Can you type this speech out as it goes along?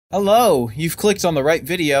Hello, you've clicked on the right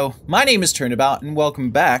video. My name is Turnabout and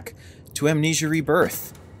welcome back to Amnesia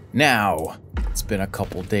Rebirth. Now, it's been a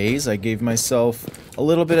couple days. I gave myself a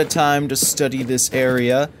little bit of time to study this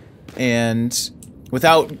area and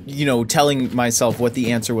without, telling myself what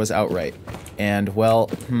the answer was outright. And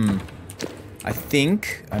well, I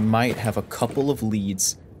think I might have a couple of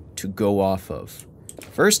leads to go off of.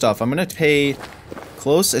 First off, I'm gonna pay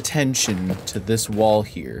close attention to this wall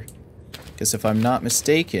here. Because if I'm not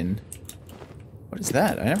mistaken... What is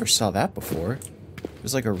that? I never saw that before.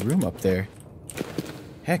 There's like a room up there.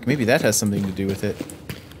 Heck, maybe that has something to do with it.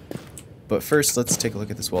 But first, let's take a look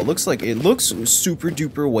at this wall. It looks super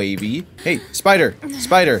duper wavy. Hey, spider!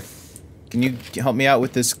 Spider! Can you help me out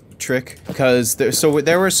with this trick? Because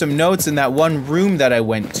there were some notes in that one room that I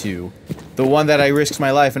went to. The one that I risked my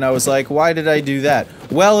life, and I was like, why did I do that?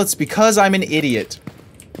 Well, it's because I'm an idiot.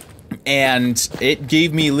 And it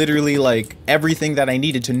gave me literally, like, everything that I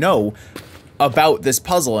needed to know about this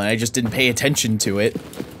puzzle, and I just didn't pay attention to it.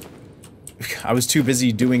 I was too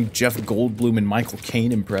busy doing Jeff Goldblum and Michael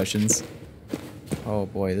Caine impressions. Oh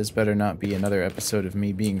boy, this better not be another episode of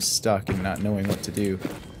me being stuck and not knowing what to do.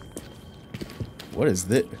 What is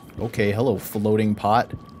this? Okay, hello, floating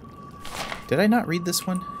pot. Did I not read this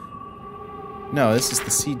one? No, this is the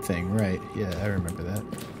seed thing, right. Yeah, I remember that.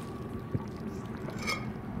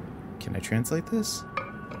 Can I translate this?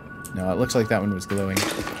 No, it looks like that one was glowing.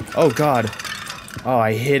 Oh god. Oh,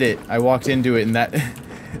 I hit it. I walked into it and that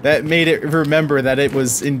that made it remember that it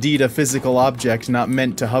was indeed a physical object, not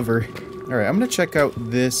meant to hover. Alright, I'm gonna check out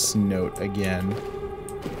this note again.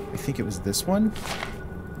 I think it was this one.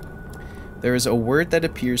 There is a word that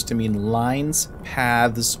appears to mean lines,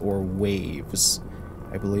 paths, or waves.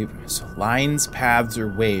 I believe. So lines, paths, or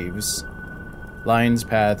waves. Lines,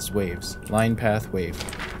 paths, waves. Line, path, wave.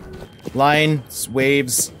 Lines,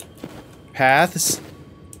 waves, paths.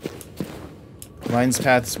 Lines,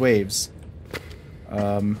 paths, waves.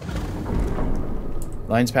 Lines,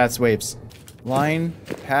 paths, waves. Line,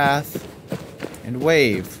 path, and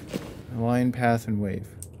wave. Line, path, and wave.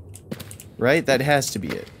 Right? That has to be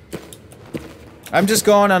it. I'm just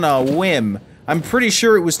going on a whim. I'm pretty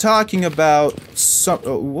sure it was talking about some...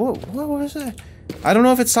 whoa, what was that? I don't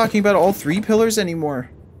know if it's talking about all three pillars anymore.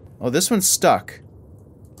 Oh, this one's stuck.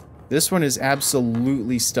 This one is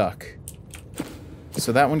absolutely stuck.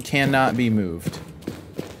 So that one cannot be moved.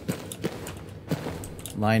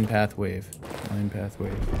 Line, path, wave. Line, path,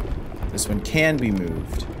 wave. This one can be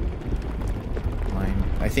moved. Line.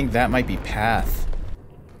 I think that might be path.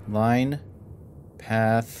 Line,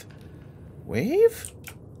 path, wave?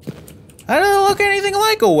 That doesn't look anything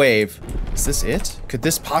like a wave. Is this it? Could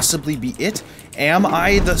this possibly be it? Am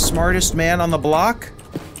I the smartest man on the block?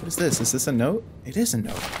 What is this? Is this a note? It is a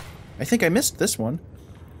note. I think I missed this one.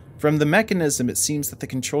 From the mechanism, it seems that the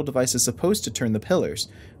control device is supposed to turn the pillars,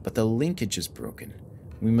 but the linkage is broken.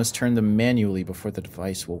 We must turn them manually before the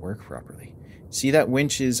device will work properly. See that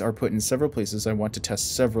winches are put in several places. I want to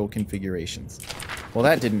test several configurations. Well,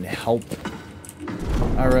 that didn't help.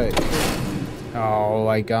 Alright. Oh,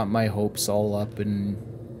 I got my hopes all up and...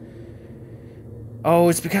 Oh,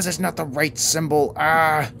 it's because it's not the right symbol.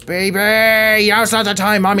 Ah, baby! Now's not the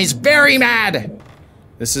time! Mommy's very mad!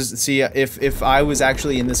 This is, see, if I was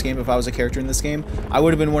actually in this game, if I was a character in this game, I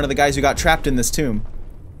would have been one of the guys who got trapped in this tomb.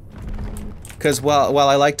 Because while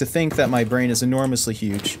I like to think that my brain is enormously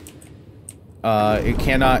huge, it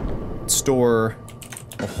cannot store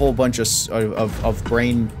a whole bunch of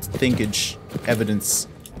brain thinkage evidence.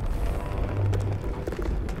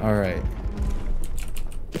 Alright.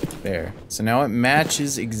 There. So now it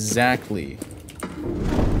matches exactly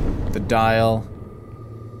the dial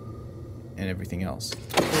and everything else.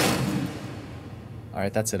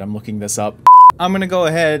 Alright, that's it. I'm looking this up. I'm gonna go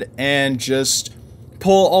ahead and just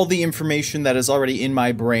pull all the information that is already in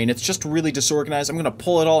my brain. It's just really disorganized. I'm gonna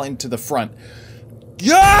pull it all into the front.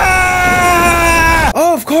 Yeah!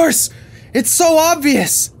 Oh, of course! It's so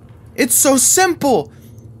obvious! It's so simple!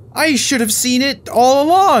 I should have seen it all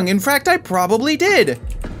along. In fact, I probably did.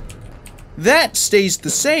 That stays the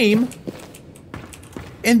same.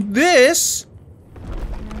 And this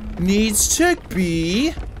needs to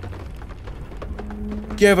be...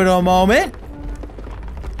 Give it a moment.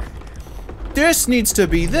 This needs to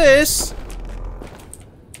be this.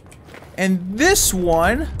 And this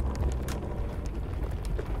one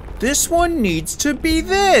needs to be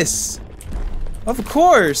this. Of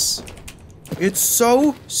course. It's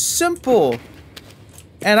so simple.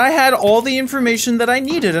 And I had all the information that I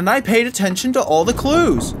needed, and I paid attention to all the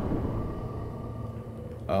clues.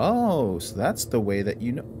 Oh, so that's the way that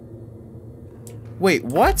you know. Wait,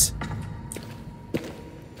 what?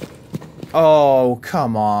 Oh,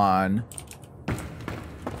 come on.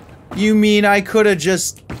 You mean I could have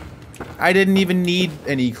just... I didn't even need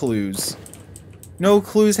any clues. No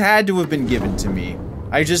clues had to have been given to me.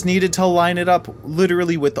 I just needed to line it up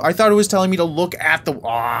literally with the... I thought it was telling me to look at the...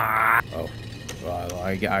 Ah. Oh. Well,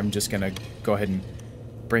 I'm just gonna go ahead and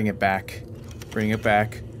bring it back. Bring it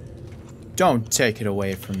back. Don't take it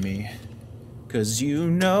away from me. 'Cause you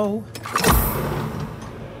know...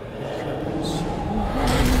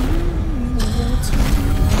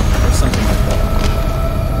 Something like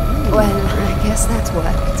that. Well, I guess that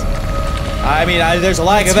worked. I mean, there's a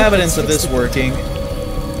lack of evidence of this working.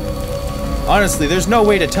 Honestly, there's no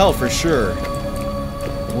way to tell for sure.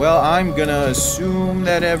 Well, I'm gonna assume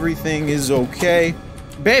that everything is okay.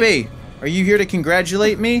 Baby, are you here to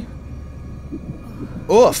congratulate me?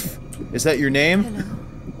 Oof. Is that your name?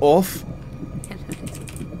 Hello. Oof.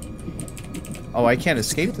 Oh, I can't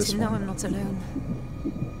escape this one. No, I'm not alone.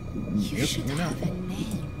 You should have a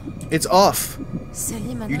name. It's Off.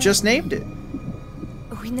 You just named it.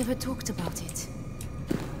 We never talked about it.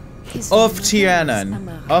 Of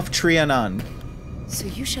Trianon. Of Trianon. So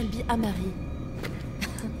you shall be Amari.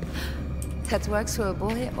 That works for a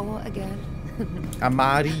boy or a girl.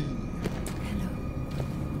 Amari. Hello.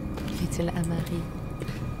 Little Amari.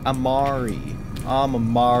 Amari. I'm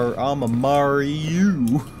Amari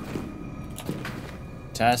you.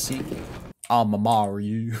 Tassie. I'm Amari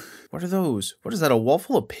you. What are those? What is that, a wall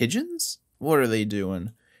full of pigeons? What are they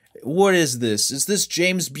doing? What is this? Is this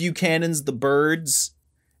James Buchanan's The Birds?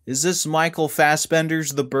 Is this Michael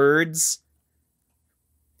Fassbender's The Birds?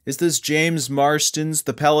 Is this James Marston's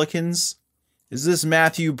The Pelicans? Is this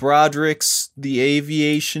Matthew Broderick's The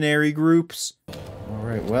Aviationary Groups?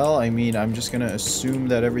 Alright, well, I mean, I'm just gonna assume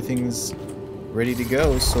that everything's ready to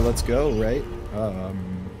go, so let's go, right?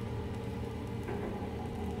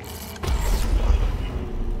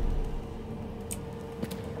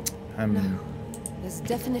 No. There's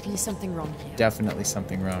definitely something wrong here. Definitely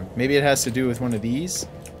something wrong. Maybe it has to do with one of these?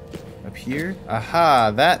 Up here? Aha,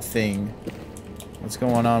 that thing. What's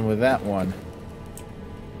going on with that one?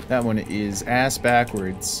 That one is ass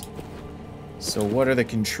backwards. So what are the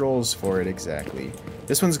controls for it exactly?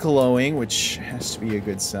 This one's glowing, which has to be a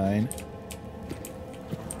good sign.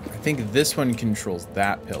 I think this one controls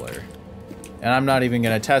that pillar. And I'm not even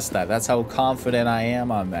gonna test that. That's how confident I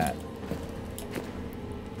am on that.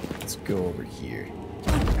 Let's go over here.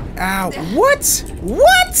 Ow! What?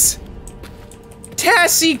 What?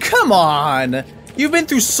 Tassie, come on! You've been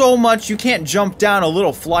through so much, you can't jump down a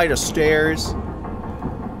little flight of stairs.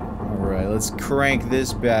 Alright, let's crank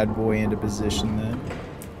this bad boy into position then.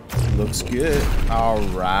 Looks good.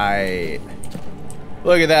 Alright.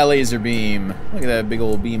 Look at that laser beam. Look at that big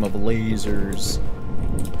old beam of lasers.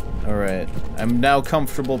 Alright. I'm now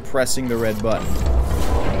comfortable pressing the red button.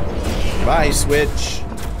 Bye, Switch.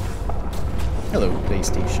 Hello,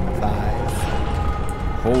 PlayStation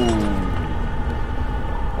 5.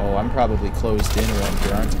 Oh, I'm probably closed in around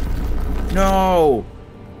here, aren't I? No!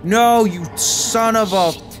 No, you son of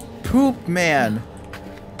a poop man!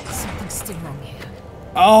 Something's still wrong here.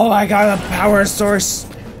 Oh, I got a power source!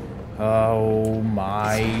 Oh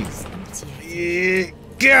my...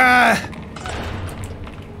 Gah!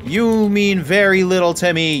 You mean very little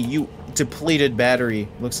to me, you depleted battery.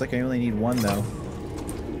 Looks like I only need one, though.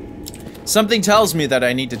 Something tells me that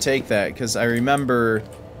I need to take that, because I remember...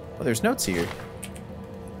 Oh, there's notes here.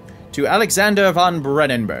 To Alexander von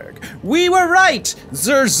Brennenberg. We were right!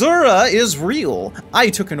 Zerzura is real. I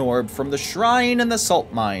took an orb from the shrine in the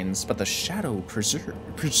salt mines, but the shadow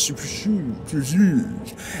preserves.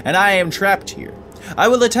 And I am trapped here. I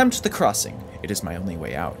will attempt the crossing. It is my only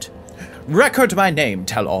way out. Record my name,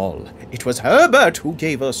 tell all. It was Herbert who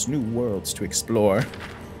gave us new worlds to explore.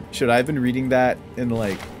 Should I have been reading that in,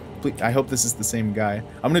 like... I hope this is the same guy.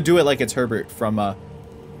 I'm gonna do it like it's Herbert from,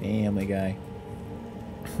 Family Guy.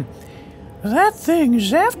 That thing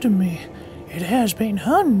is after me. It has been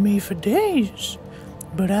hunting me for days.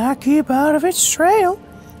 But I keep out of its trail,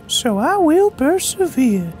 so I will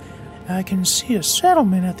persevere. I can see a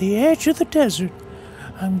settlement at the edge of the desert.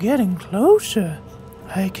 I'm getting closer.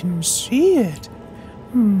 I can see it.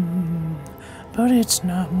 But it's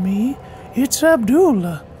not me. It's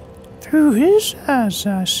Abdullah. Through his eyes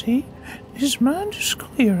I see. His mind is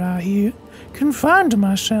clear, I hear. Confined to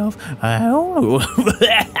myself, I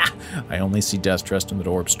only see death dressed in the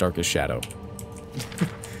orb's darkest shadow.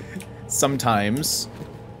 Sometimes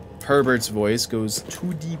Herbert's voice goes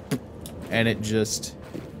too deep and it just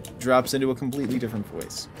drops into a completely different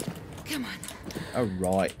voice. Come on.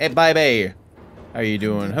 Alright. Hey, baby! How you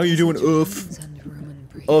doing? How you doing, Oof?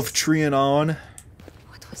 Trianon.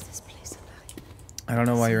 What was this place I don't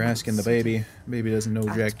know why you're asking the baby. Baby doesn't know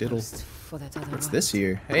jack diddle. Outpost for that other What's right. this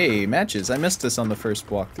here? Hey, matches. I missed this on the first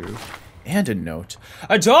walkthrough. And a note.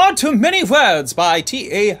 A Door to Many Words by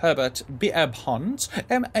T.A. Herbert, B.M. Hans,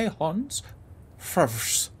 M.A. Hans.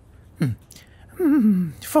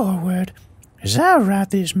 Forward. As I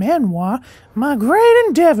write this memoir, my great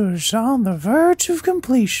endeavors are on the verge of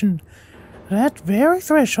completion. That very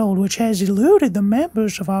threshold which has eluded the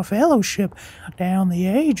members of our fellowship down the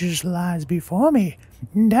ages lies before me,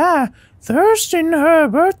 and I, Thurston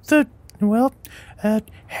Herbert,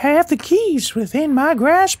 have the keys within my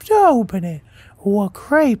grasp to open it. What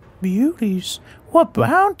great beauties, what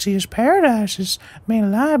bounteous paradises may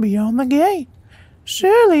lie beyond the gate.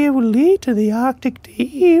 Surely it will lead to the Arctic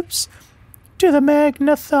deeps, to the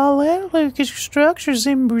magnethallic structures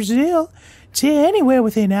in Brazil, to anywhere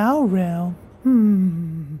within our realm.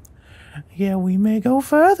 Yeah, we may go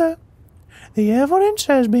further. The evidence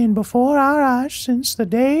has been before our eyes since the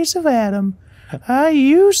days of Adam. I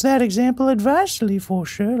use that example advisedly, for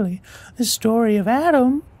surely the story of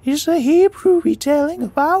Adam is the Hebrew retelling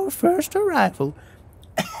of our first arrival.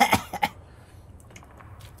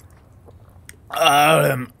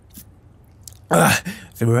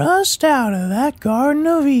 Thrust out of that Garden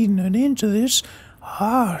of Eden and into this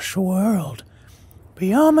harsh world.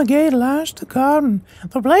 Beyond the gate lies the garden,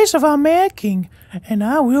 the place of our making, and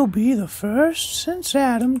I will be the first since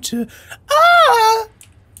Adam to... Ah!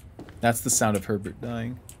 That's the sound of Herbert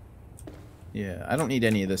dying. Yeah, I don't need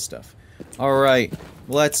any of this stuff. Alright,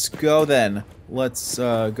 let's go then. Let's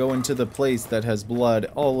go into the place that has blood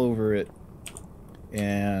all over it.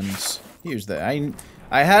 And here's the...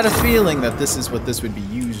 I had a feeling that this is what this would be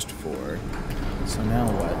used for. So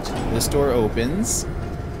now what? This door opens.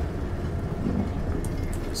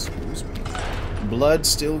 Excuse me. Blood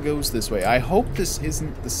still goes this way. I hope this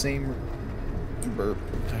isn't the same... burp.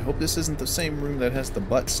 I hope this isn't the same room that has the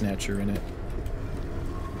butt snatcher in it.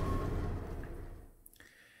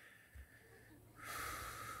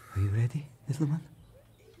 Are you ready, little one?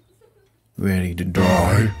 Ready to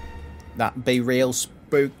die. That be real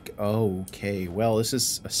spook. Okay, well, this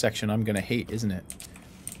is a section I'm gonna hate, isn't it?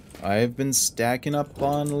 I've been stacking up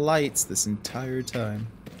on lights this entire time.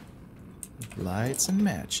 Lights and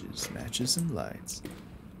matches. Matches and lights.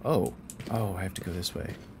 Oh, I have to go this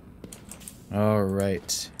way.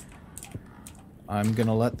 Alright. I'm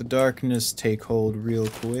gonna let the darkness take hold real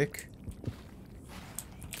quick.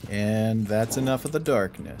 And that's enough of the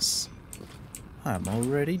darkness. I'm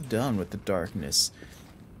already done with the darkness.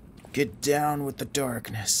 Get down with the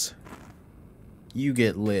darkness. You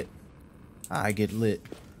get lit. I get lit.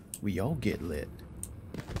 We all get lit.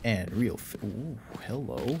 And real ooh,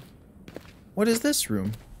 hello. What is this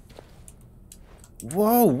room?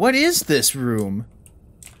 Whoa, what is this room?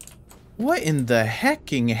 What in the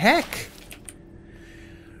hecking heck?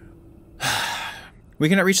 We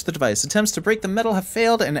cannot reach the device. Attempts to break the metal have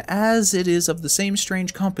failed, and as it is of the same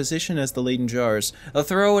strange composition as the laden jars, a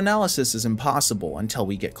thorough analysis is impossible until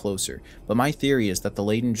we get closer. But my theory is that the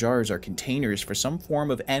laden jars are containers for some form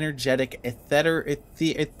of energetic etheric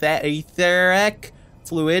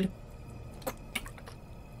fluid,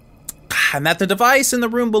 and that the device in the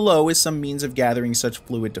room below is some means of gathering such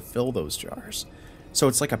fluid to fill those jars. So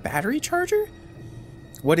it's like a battery charger?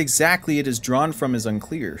 What exactly it is drawn from is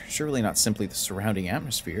unclear, surely not simply the surrounding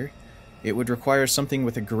atmosphere. It would require something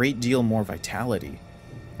with a great deal more vitality.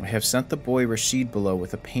 I have sent the boy Rashid below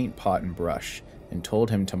with a paint pot and brush, and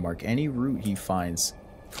told him to mark any route he finds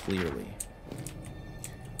clearly.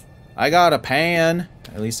 I got a pan!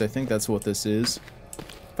 At least I think that's what this is.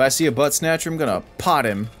 If I see a butt snatcher, I'm gonna pot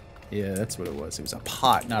him. Yeah, that's what it was. It was a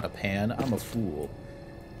pot, not a pan. I'm a fool.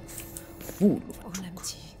 Fool. All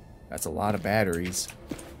empty. That's a lot of batteries.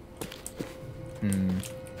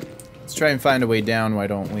 Let's try and find a way down, why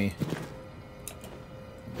don't we?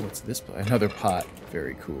 What's this? Another pot.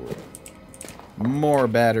 Very cool. More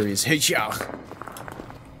batteries. Hey-ya!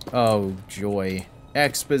 Oh, joy.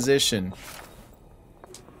 Exposition.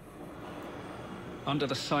 Under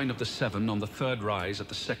the sign of the Seven on the third rise at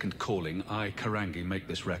the second calling, I, Karangi, make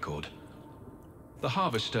this record. The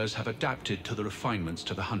harvesters have adapted to the refinements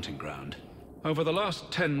to the hunting ground. Over the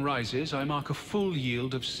last 10 rises, I mark a full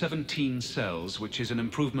yield of 17 cells, which is an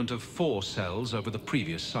improvement of 4 cells over the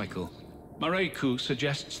previous cycle. Mareiku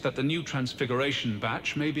suggests that the new Transfiguration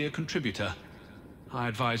batch may be a contributor. I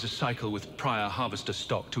advise a cycle with prior harvester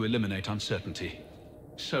stock to eliminate uncertainty.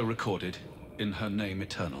 So recorded, in her name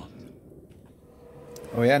eternal.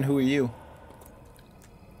 Oh yeah, and who are you?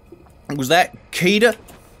 Was that Keita?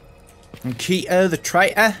 Keita the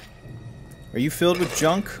traitor? Are you filled with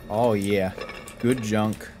junk? Oh yeah. Good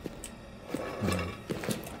junk.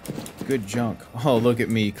 good junk. Oh, look at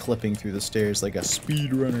me clipping through the stairs like a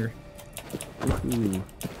speedrunner. Woohoo.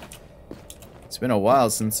 It's been a while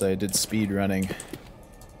since I did speedrunning.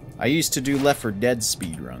 I used to do Left 4 Dead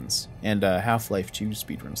speedruns and Half-Life 2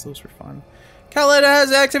 speedruns. Those were fun. Kaleda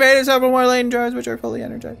has activated several more lane jars which are fully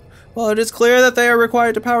energized. Well, it is clear that they are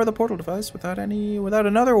required to power the portal device. Without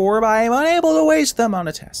another orb, I am unable to waste them on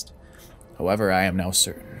a test. However, I am now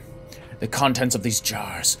certain. The contents of these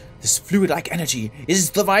jars, this fluid-like energy,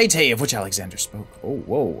 is the vitae of which Alexander spoke. Oh,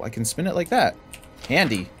 whoa, I can spin it like that.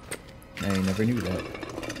 Handy. I never knew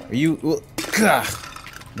that. Are you... Gah!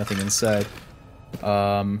 Nothing inside.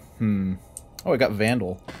 Oh, I got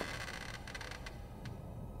Vandal.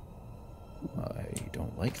 I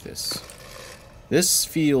don't like this. This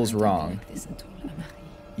feels wrong.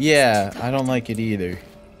 Yeah, I don't like it either.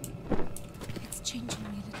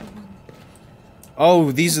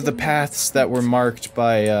 Oh, these are the paths that were marked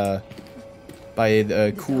by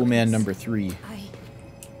Cool Man number 3. I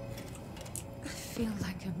feel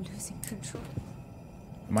like I'm losing control.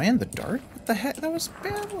 Am I in the dark? What the heck? That was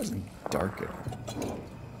bad. That wasn't dark at all.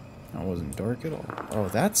 That wasn't dark at all. Oh,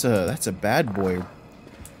 that's a bad boy.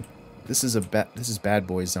 This is bad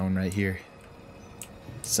boy zone right here.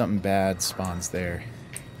 Something bad spawns there.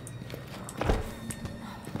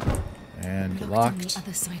 And locked. On the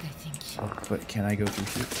other side, I think. Oh, but can I go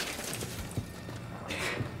through here?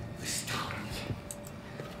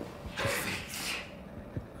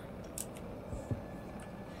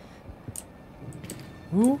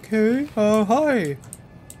 Okay. Hi.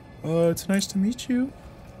 It's nice to meet you.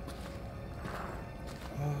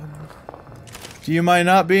 Do you mind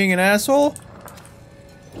not being an asshole?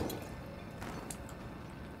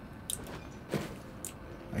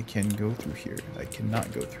 I can go through here. I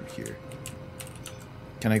cannot go through here.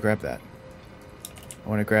 Can I grab that? I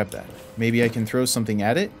want to grab that. Maybe I can throw something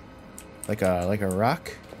at it? Like a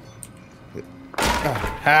rock?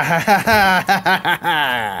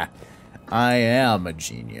 I am a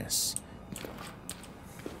genius.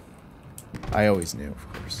 I always knew,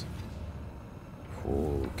 of course.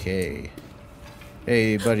 Okay.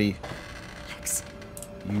 Hey, buddy. Alex.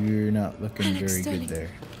 You're not looking Alex very Sterling. good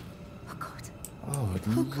there. Oh God. Oh,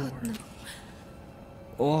 Oh God, Lord. no.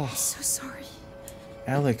 Oh, I'm so sorry.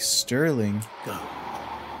 Alex Sterling. Go.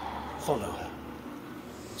 Follow her.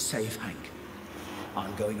 Save Hank.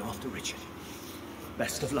 I'm going after Richard.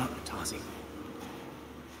 Best of luck, Tazi.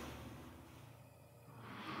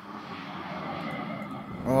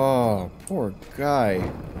 Oh, poor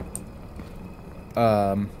guy.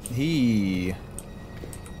 He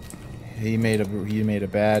made a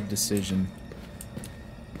bad decision.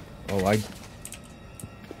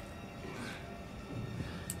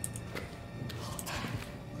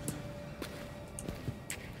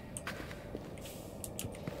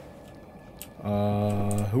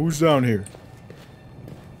 Oh, who's down here?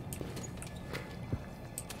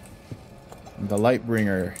 The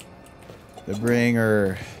Lightbringer. The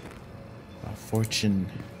bringer of fortune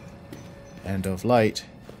and of light.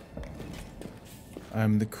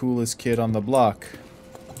 I'm the coolest kid on the block.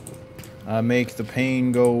 I make the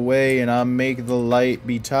pain go away and I make the light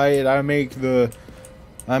be tight. I make the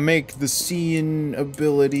seeing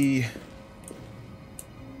ability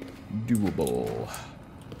doable.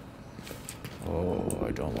 Oh,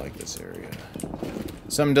 I don't like this area.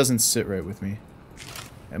 Something doesn't sit right with me.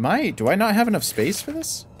 Do I not have enough space for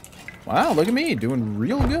this? Wow, look at me, doing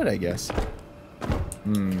real good, I guess.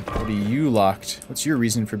 What are you locked? What's your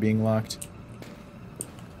reason for being locked?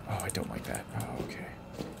 Oh, I don't like that. Oh, okay.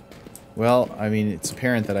 Well, I mean, it's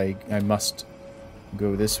apparent that I must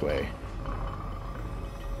go this way.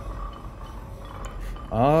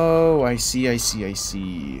 Oh, I see.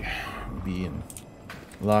 Being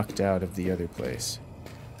locked out of the other place.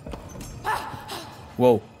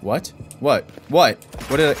 Whoa, what? What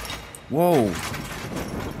did I... Whoa.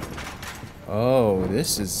 Oh,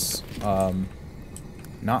 this is,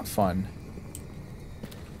 not fun.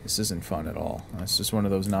 This isn't fun at all. It's just one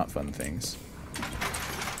of those not fun things.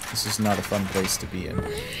 This is not a fun place to be in.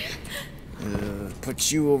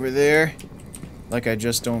 Put you over there. Like I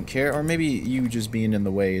just don't care. Or maybe you just being in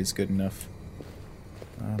the way is good enough.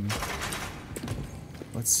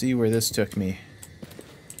 Let's see where this took me.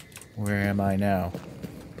 Where am I now?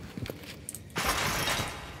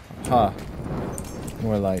 Huh.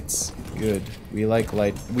 More lights. Good. We like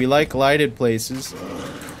light. We like lighted places.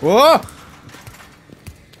 Whoa!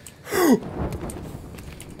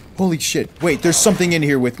 Holy shit. Wait, there's something in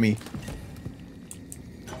here with me.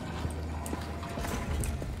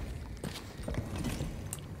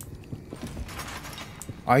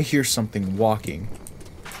 I hear something walking.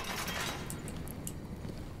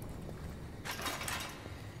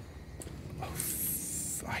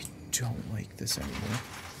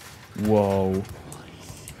 Whoa.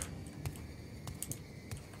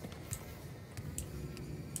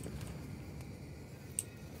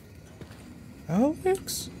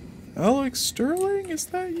 Alex? Alex Sterling? Is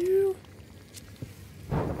that you?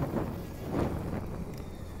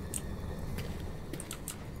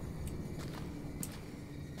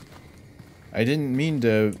 I didn't mean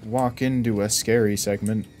to walk into a scary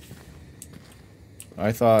segment.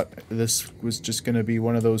 I thought this was just gonna be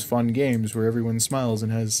one of those fun games where everyone smiles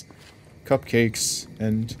and has cupcakes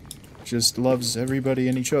and just loves everybody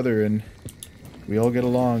and each other and we all get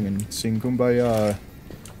along and sing Kumbaya.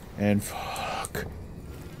 And fuck.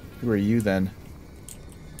 Who are you then?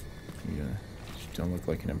 You don't look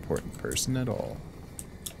like an important person at all.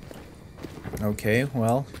 Okay,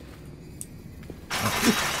 well.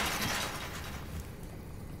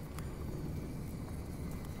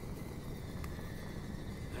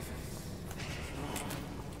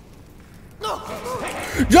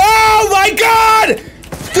 Oh my god!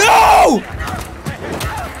 No!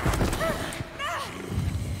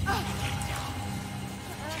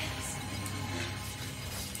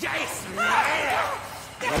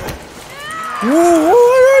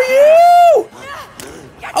 What are you?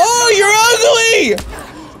 Oh, you're ugly!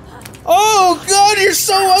 Oh god, you're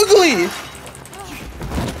so ugly!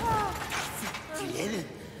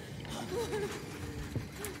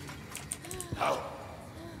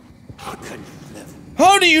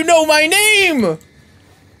 How do you know my name?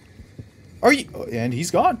 Are you? Oh, and he's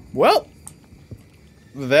gone. Well,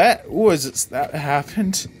 that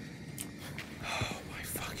happened. Oh my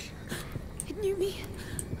fucking. It knew me.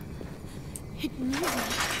 It knew me.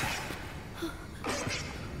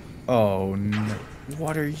 Oh no.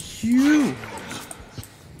 What are you?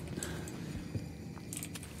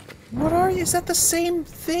 What are you? Is that the same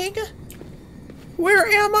thing? Where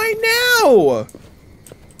am I now?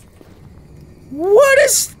 What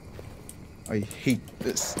is... I hate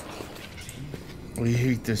this. I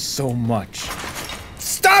hate this so much.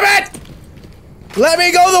 Stop it! Let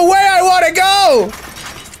me go the way I want to go!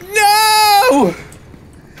 No!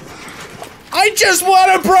 I just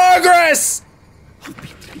want to progress!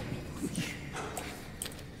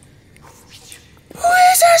 Who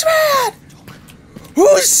is this man?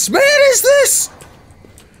 Whose man is this?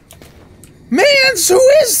 Who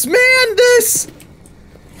is man this?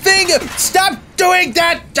 Thing. Stop doing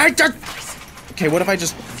that! Okay, what if I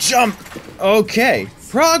just jump? Okay,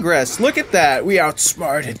 progress. Look at that. We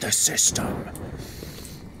outsmarted the system.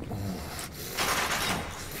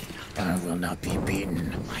 I will not be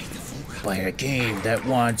beaten by a game that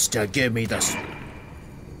wants to give me the...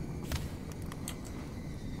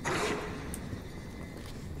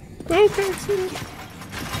 Okay, so...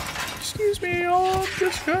 Excuse me, I'm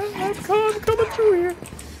coming through here.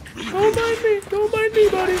 Don't mind me,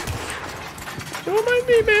 buddy. Don't mind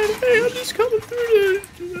me, man. Hey, I'm just coming through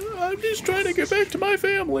I'm just trying to get back to my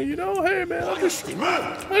family, you know? Hey, man, I just want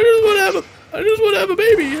to have a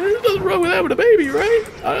baby. There's nothing wrong with having a baby, right?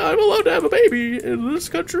 I'm allowed to have a baby in this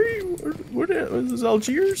country. What is this,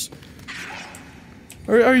 Algiers?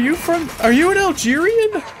 Are you an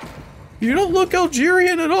Algerian? You don't look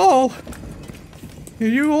Algerian at all. Are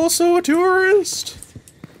you also a tourist?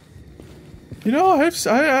 You know, I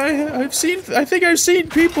think I've seen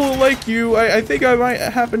people like you. I think I might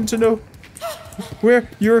happen to know where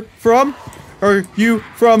you're from. Are you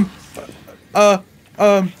from,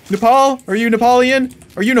 Nepal? Are you Napoleon?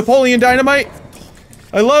 Are you Napoleon Dynamite?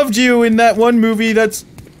 I loved you in that one movie that's...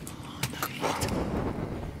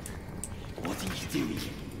 What are you doing?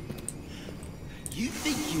 You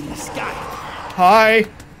think you're this guy? Hi.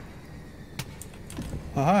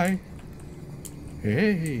 Hi.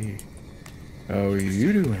 Hey. How are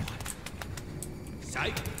you doing?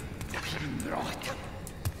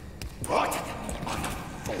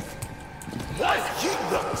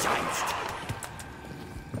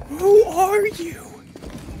 Who are you?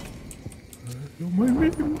 Don't mind me,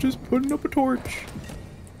 I'm just putting up a torch.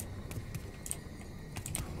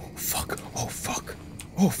 Oh fuck, oh fuck,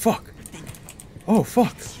 oh fuck, oh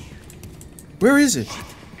fuck. Where is it?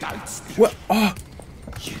 What? Ah!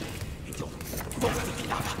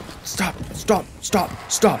 Stop, stop, stop,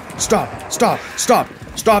 stop, stop, stop, stop,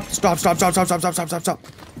 stop, stop, stop, stop, stop, stop, stop, stop, stop, stop.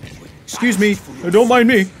 Excuse me, don't mind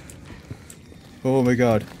me. Oh my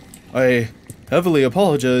god. I heavily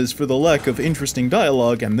apologize for the lack of interesting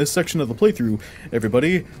dialogue in this section of the playthrough,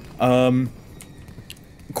 everybody.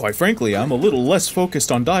 Quite frankly, I'm a little less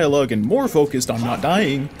focused on dialogue and more focused on not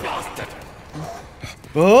dying.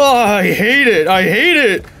 Oh, I hate it! I hate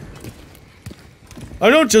it! I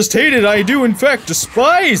don't just hate it, I do in fact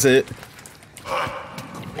despise it!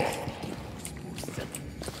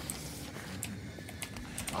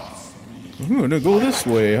 I'm gonna go this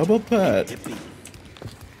way. How about that?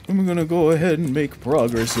 I'm gonna go ahead and make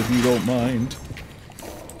progress if you don't mind.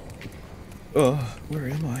 Where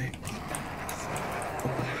am I?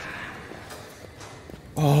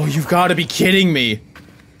 Oh, you've got to be kidding me.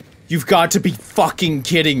 You've got to be fucking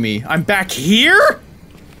kidding me. I'm back here?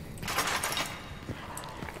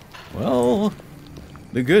 Well,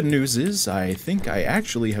 the good news is I think I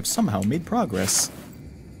actually have somehow made progress.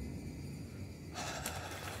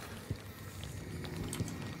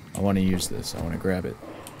 I want to use this. I want to grab it.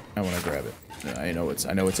 I want to grab it. I know it's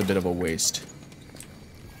a bit of a waste.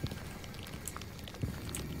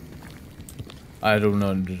 I don't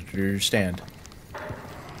understand.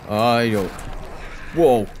 I don't.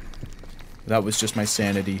 Whoa. That was just my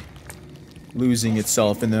sanity losing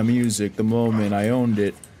itself in the music the moment I owned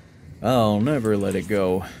it. I'll never let it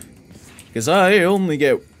go. Because I only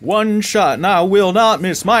get one shot and I will not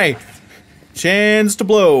miss my chance to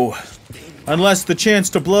blow. Unless the chance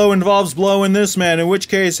to blow involves blowing this man, in which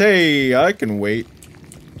case, hey, I can wait.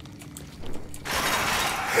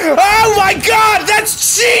 Oh my god,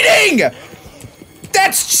 that's cheating!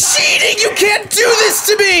 That's cheating! You can't do this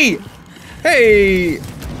to me! Hey!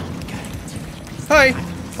 Hi.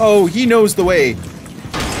 Oh, he knows the way.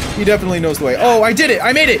 He definitely knows the way. Oh, I did it!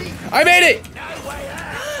 I made it! I made it!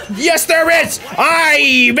 Yes, there is!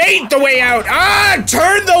 I made the way out! Ah!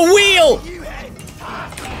 Turn the wheel!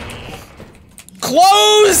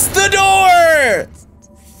 Close the door!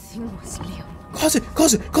 Close it,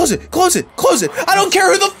 close it, close it, close it, close it! I don't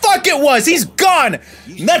care who the fuck it was! He's gone!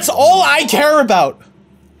 That's all I care about!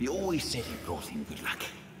 You always said you brought in good luck.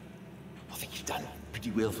 I think you've done pretty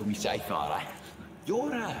well for me so far, eh?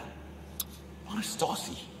 You're,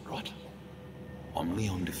 R-Dacity, right? I'm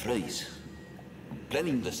Leon de Vries. I'm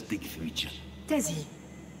planning this big future. Desi.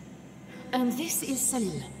 And this is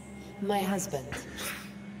Salim, my husband.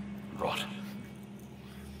 Right.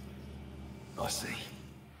 I see.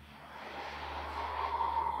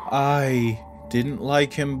 I didn't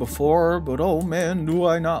like him before, but oh man, do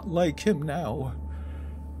I not like him now.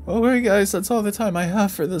 Okay guys, that's all the time I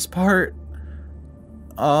have for this part.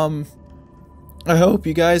 I hope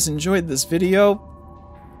you guys enjoyed this video.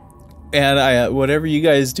 And whatever you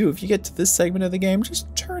guys do, if you get to this segment of the game,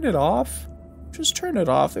 just turn it off. Just turn it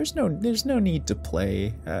off. There's no need to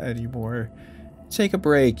play anymore. Take a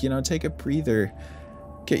break, you know, take a breather.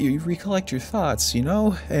 Recollect your thoughts, you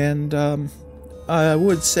know? And I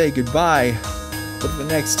would say goodbye, but the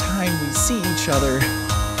next time we see each other,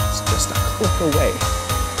 it's just a click away.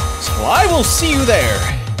 So I will see you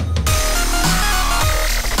there.